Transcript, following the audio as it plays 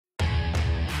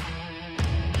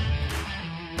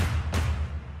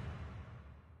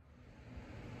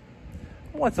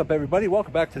What's up everybody,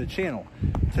 welcome back to the channel.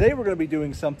 Today we're going to be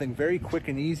doing something very quick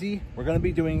and easy. We're going to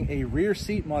be doing a rear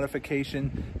seat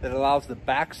modification that allows the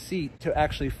back seat to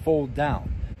actually fold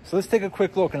down. So let's take a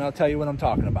quick look and I'll tell you what I'm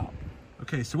talking about.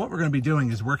 Okay, so what we're going to be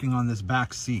doing is working on this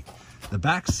back seat. The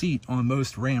back seat on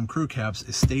most Ram crew cabs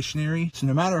is stationary, so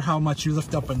no matter how much you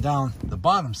lift up and down the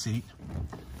bottom seat,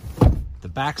 the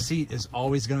back seat is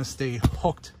always going to stay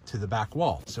hooked to the back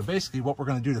wall. So basically what we're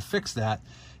going to do to fix that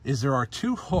is there are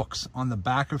two hooks on the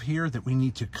back of here that we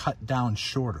need to cut down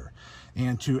shorter.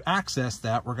 And to access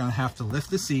that, we're going to have to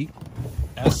lift the seat,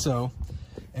 as so,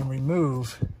 and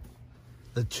remove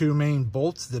the two main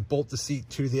bolts that bolt the seat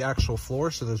to the actual floor.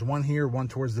 So there's one here, one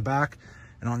towards the back,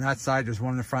 and on that side there's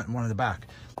one in the front and one in the back.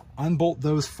 Unbolt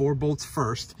those 4 bolts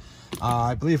first.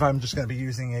 I believe I'm just going to be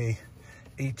using a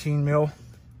 18 mil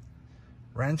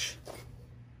wrench.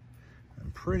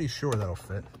 I'm pretty sure that'll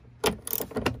fit.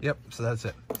 Yep, so that's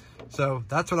it. So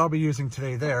that's what I'll be using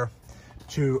today there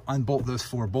to unbolt those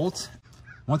 4 bolts.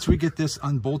 Once we get this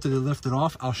unbolted and lifted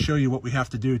off, I'll show you what we have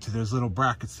to do to those little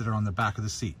brackets that are on the back of the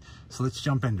seat. So let's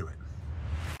jump into it.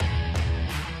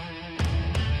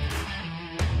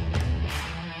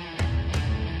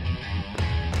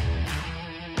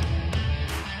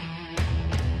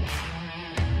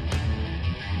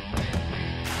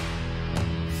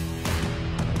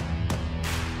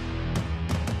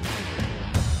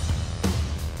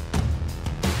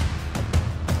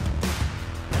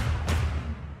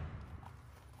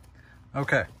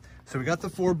 Okay, so we got the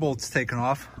 4 bolts taken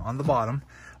off on the bottom.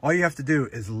 All you have to do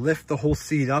is lift the whole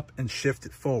seat up and shift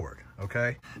it forward,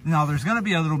 okay? Now there's gonna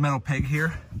be a little metal peg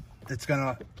here that's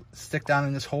gonna stick down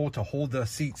in this hole to hold the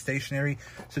seat stationary.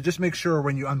 So just make sure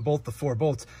when you unbolt the 4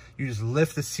 bolts, you just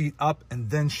lift the seat up and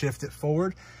then shift it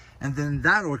forward. And then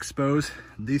that'll expose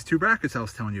these 2 brackets I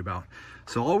was telling you about.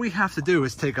 So all we have to do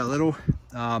is take a little,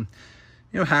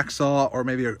 hacksaw or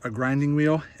maybe a grinding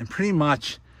wheel and pretty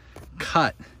much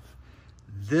cut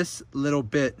this little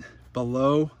bit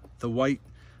below the white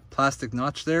plastic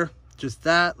notch there, just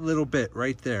that little bit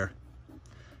right there,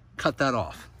 cut that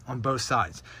off on both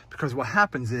sides. Because what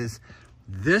happens is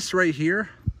this right here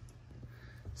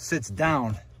sits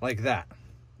down like that,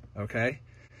 okay?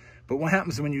 But what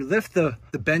happens when you lift the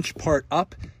bench part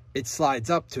up, it slides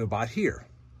up to about here.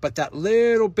 But that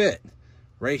little bit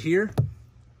right here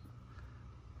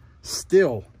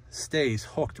still stays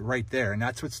hooked right there, and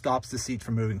that's what stops the seat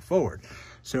from moving forward.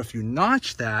 So if you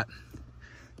notch that,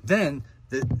 then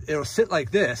it'll sit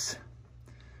like this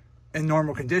in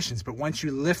normal conditions, but once you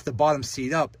lift the bottom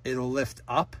seat up, it'll lift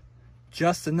up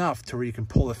just enough to where you can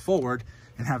pull it forward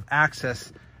and have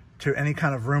access to any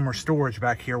kind of room or storage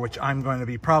back here, which I'm going to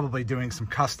be probably doing some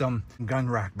custom gun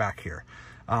rack back here.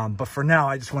 But for now,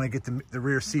 I just want to get the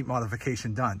rear seat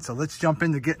modification done. So let's jump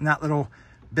into getting that little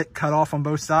bit cut off on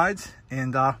both sides,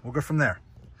 and we'll go from there.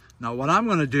 Now what I'm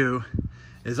going to do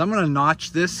is I'm going to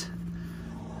notch this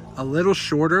a little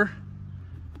shorter,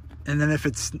 and then if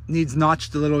it needs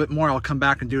notched a little bit more, I'll come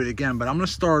back and do it again. But I'm going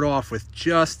to start off with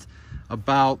just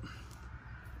about,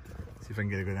 let's see if I can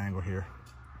get a good angle here,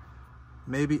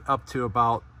 maybe up to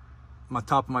about my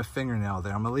top of my fingernail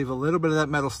there. I'm going to leave a little bit of that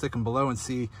metal sticking below and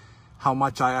see how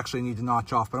much I actually need to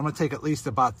notch off, but I'm going to take at least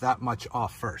about that much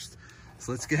off first.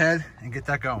 So let's go ahead and get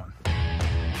that going.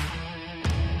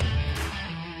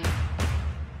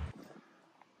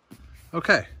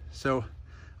 Okay, so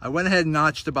I went ahead and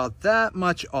notched about that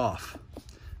much off.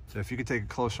 So if you could take a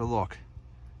closer look,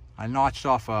 I notched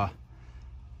off a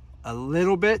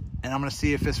little bit, and I'm gonna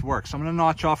see if this works. So I'm gonna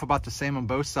notch off about the same on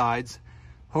both sides,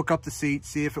 hook up the seat,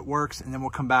 see if it works, and then we'll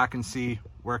come back and see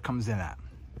where it comes in at.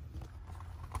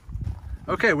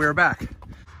 Okay, we're back.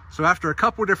 So after a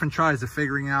couple different tries of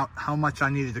figuring out how much I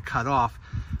needed to cut off,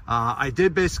 I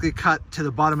did basically cut to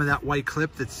the bottom of that white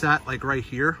clip that sat like right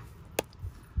here.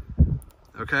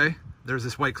 Okay, there's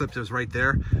this white clip that was right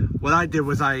there. What I did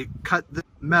was I cut the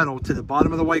metal to the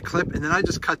bottom of the white clip, and then I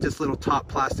just cut this little top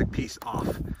plastic piece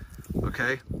off,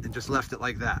 okay, and just left it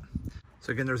like that.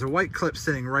 So again, there's a white clip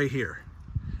sitting right here,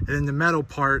 and then the metal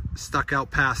part stuck out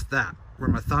past that, where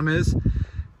my thumb is.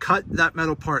 Cut that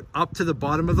metal part up to the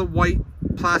bottom of the white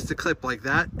plastic clip like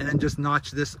that, and then just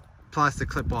notch this plastic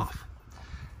clip off,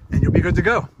 and you'll be good to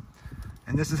go.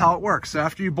 And this is how it works. So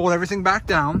after you bolt everything back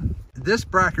down, this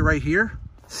bracket right here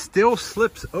still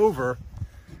slips over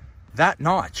that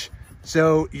notch.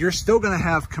 So you're still gonna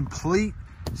have complete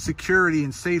security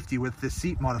and safety with this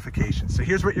seat modification. So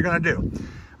here's what you're gonna do.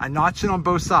 I notched it on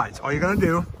both sides. All you're gonna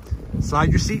do, slide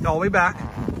your seat all the way back,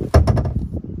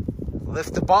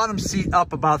 lift the bottom seat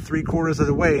up about 3/4 of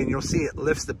the way, and you'll see it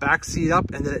lifts the back seat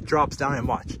up, and then it drops down, and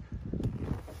watch.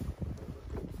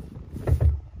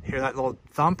 Hear that little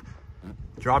thump?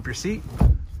 drop your seat,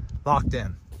 locked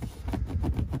in.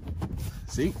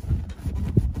 See?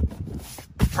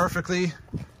 Perfectly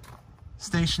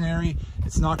stationary.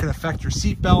 It's not going to affect your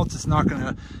seat belts. It's not going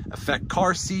to affect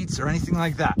car seats or anything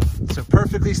like that. So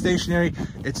perfectly stationary.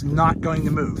 It's not going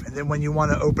to move. And then when you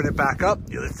want to open it back up,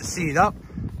 you lift the seat up.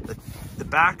 The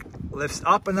back lifts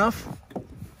up enough.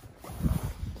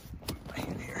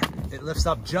 Here. It lifts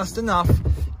up just enough,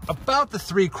 about the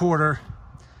 3/4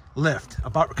 lift.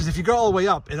 Because if you go all the way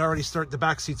up, the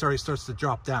back seat already starts to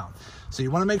drop down. So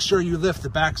you want to make sure you lift the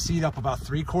back seat up about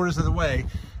 3/4 of the way,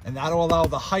 and that'll allow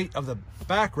the height of the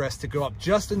backrest to go up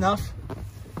just enough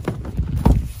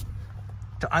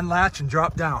to unlatch and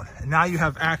drop down. And now you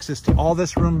have access to all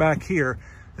this room back here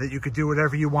that you could do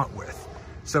whatever you want with.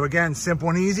 So again, simple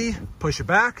and easy. Push it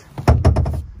back.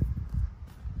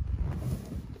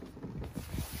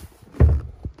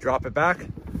 Drop it back.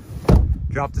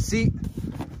 Drop the seat.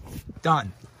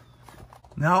 Done.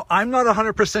 Now, I'm not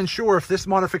 100% sure if this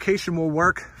modification will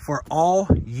work for all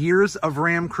years of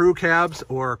Ram crew cabs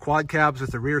or quad cabs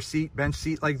with a rear seat, bench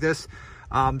seat like this.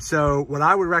 So what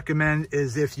I would recommend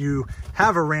is if you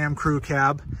have a Ram crew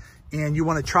cab and you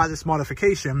want to try this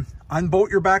modification,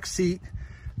 unbolt your back seat,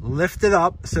 lift it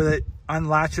up so that it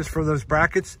unlatches for those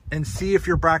brackets, and see if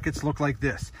your brackets look like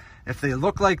this. If they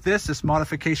look like this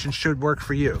modification should work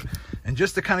for you. And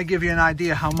just to kind of give you an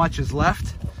idea how much is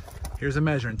left, here's a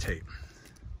measuring tape.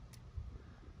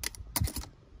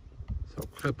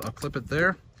 So I'll clip it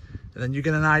there, and then you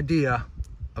get an idea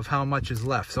of how much is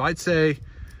left. So I'd say,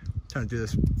 I'm trying to do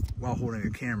this while holding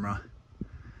a camera,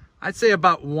 I'd say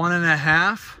about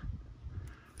 1.5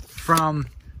 from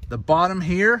the bottom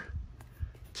here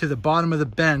to the bottom of the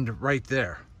bend right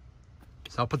there.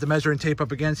 So I'll put the measuring tape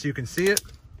up again so you can see it.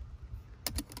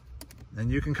 Then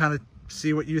you can kind of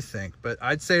see what you think. But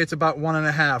I'd say it's about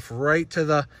 1.5 right to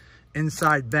the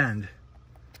inside bend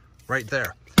right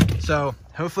there. So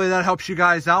hopefully that helps you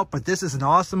guys out. But this is an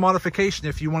awesome modification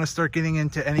if you want to start getting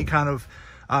into any kind of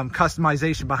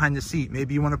customization behind the seat.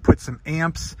 Maybe you want to put some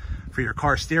amps for your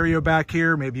car stereo back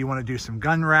here. Maybe you want to do some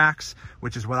gun racks,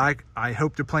 which is what I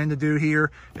hope to plan to do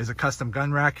here, is a custom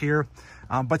gun rack here.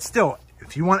 But still,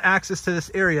 if you want access to this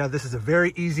area, this is a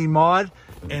very easy mod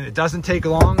and it doesn't take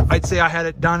long. I'd say I had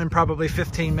it done in probably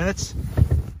 15 minutes.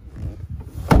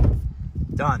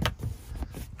 Done.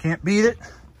 Can't beat it.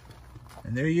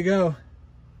 And there you go.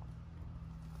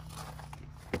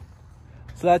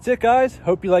 So that's it, guys.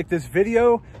 Hope you liked this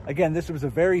video. Again, this was a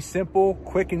very simple,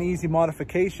 quick and easy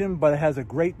modification, but it has a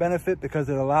great benefit because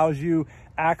it allows you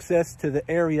access to the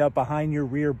area behind your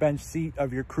rear bench seat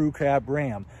of your crew cab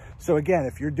Ram. So again,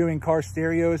 if you're doing car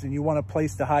stereos and you want a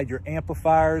place to hide your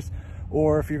amplifiers,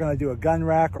 or if you're going to do a gun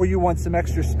rack, or you want some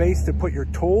extra space to put your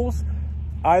tools,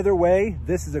 either way,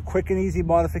 this is a quick and easy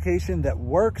modification that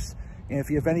works. And if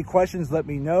you have any questions, let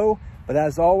me know. But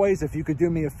as always, if you could do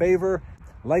me a favor,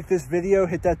 like this video,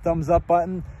 hit that thumbs up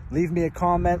button, leave me a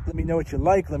comment, let me know what you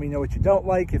like, let me know what you don't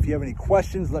like. If you have any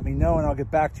questions, let me know and I'll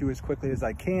get back to you as quickly as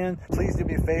I can. Please do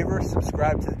me a favor,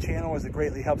 subscribe to the channel as it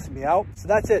greatly helps me out. So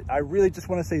that's it. I really just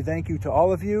want to say thank you to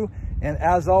all of you. And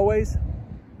as always,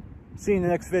 see you in the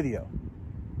next video.